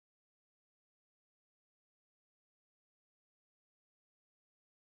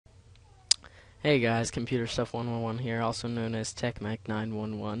Hey guys, Computer Stuff 111 here, also known as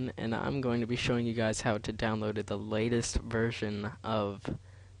TechMac911, and I'm going to be showing you guys how to download the latest version of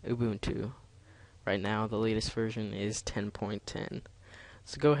Ubuntu. Right now, the latest version is 10.10.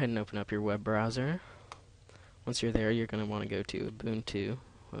 So go ahead and open up your web browser. Once you're there, you're going to want to go to Ubuntu,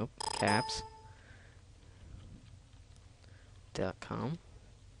 caps.com.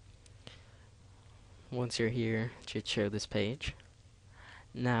 Once you're here, it should show this page.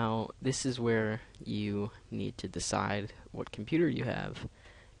 Now, this is where you need to decide what computer you have.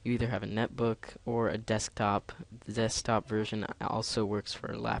 You either have a netbook or a desktop. The desktop version also works for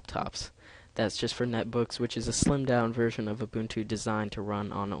laptops. That's just for netbooks, which is a slimmed down version of Ubuntu designed to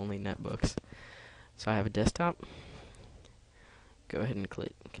run on only netbooks. So I have a desktop. Go ahead and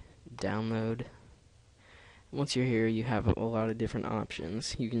click download. Once you're here, you have a lot of different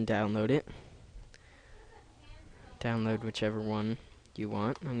options. You can download it. Download whichever one you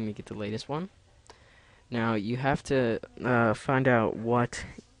want. I'm going to get the latest one. Now you have to find out what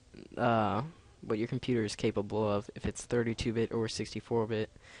your computer is capable of, if it's 32-bit or 64-bit.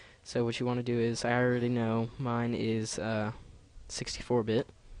 So what you want to do is, I already know mine is 64-bit.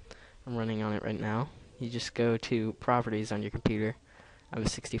 I'm running on it right now. You just go to properties on your computer. I have a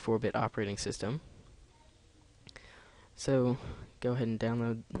 64-bit operating system. So go ahead and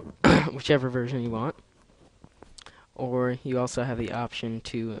download whichever version you want. Or you also have the option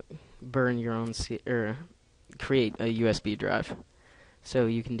to burn your own create a USB drive. So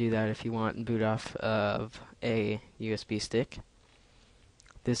you can do that if you want and boot off of a USB stick.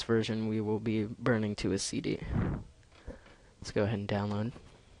 This version we will be burning to a CD. Let's go ahead and download.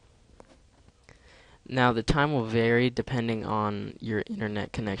 Now the time will vary depending on your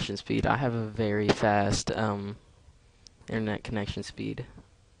internet connection speed. I have a very fast internet connection speed,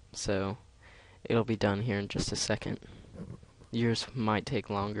 so it'll be done here in just a second. Yours might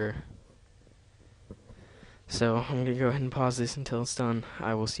take longer. So I'm going to go ahead and pause this until it's done.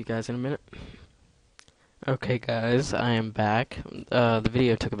 I will see you guys in a minute. Okay guys, I am back. The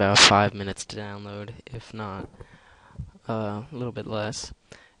video took about 5 minutes to download, if not a little bit less.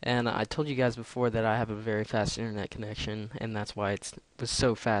 And I told you guys before that I have a very fast internet connection, and that's why it was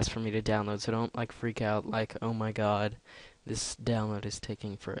so fast for me to download. So don't freak out like, oh my god, this download is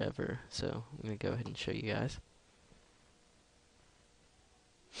taking forever. So I'm going to go ahead and show you guys.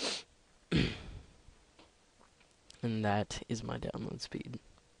 And that is my download speed.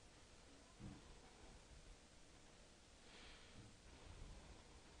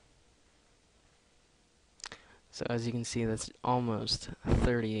 So as you can see, that's almost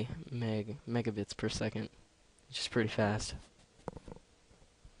 30 megabits per second, which is pretty fast.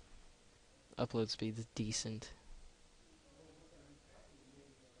 Upload speed is decent.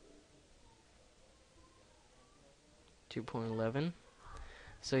 .11.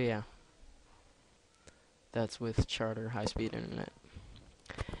 So yeah, that's with Charter high-speed internet.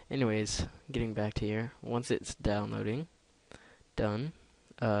 Anyways, getting back to here, once it's downloading, done,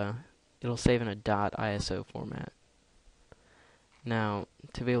 it'll save in a .iso format. Now,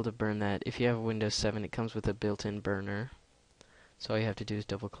 to be able to burn that, if you have Windows 7, it comes with a built-in burner. So all you have to do is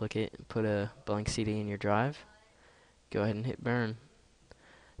double-click it, put a blank CD in your drive, go ahead and hit burn.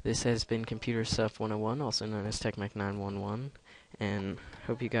 This has been Computer Stuff 101, also known as TechMac911, and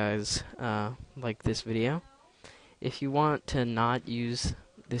hope you guys like this video. If you want to not use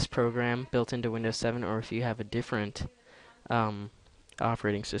this program built into Windows 7, or if you have a different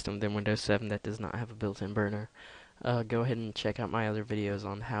operating system than Windows 7 that does not have a built-in burner, go ahead and check out my other videos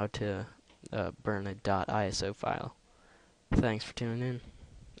on how to burn a .iso file. Thanks for tuning in.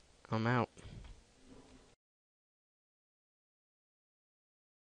 I'm out.